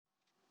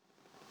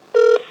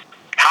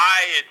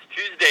it's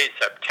Tuesday,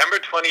 September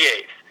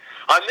 28th.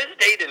 On this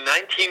date in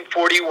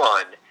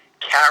 1941,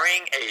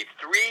 carrying a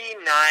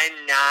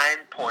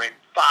 399.5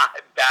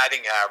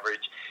 batting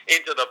average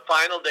into the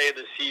final day of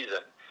the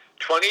season,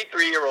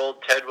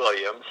 23-year-old Ted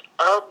Williams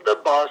of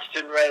the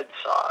Boston Red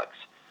Sox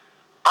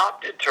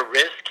opted to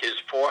risk his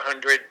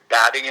 400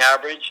 batting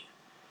average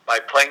by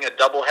playing a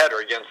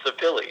doubleheader against the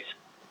Phillies,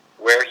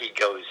 where he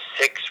goes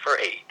 6 for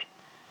 8,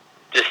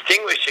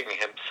 distinguishing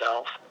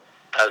himself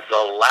as the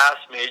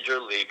last major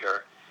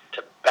leaguer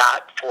to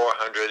bat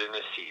 400 in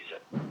a season.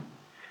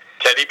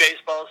 Teddy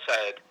Baseball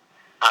said,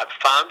 "I've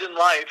found in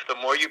life the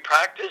more you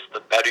practice,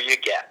 the better you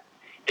get.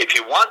 If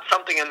you want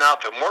something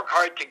enough and work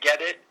hard to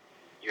get it,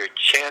 your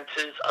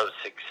chances of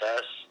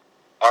success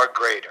are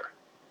greater."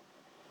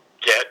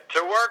 Get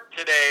to work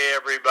today,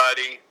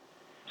 everybody.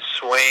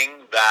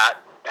 Swing that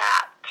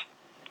bat.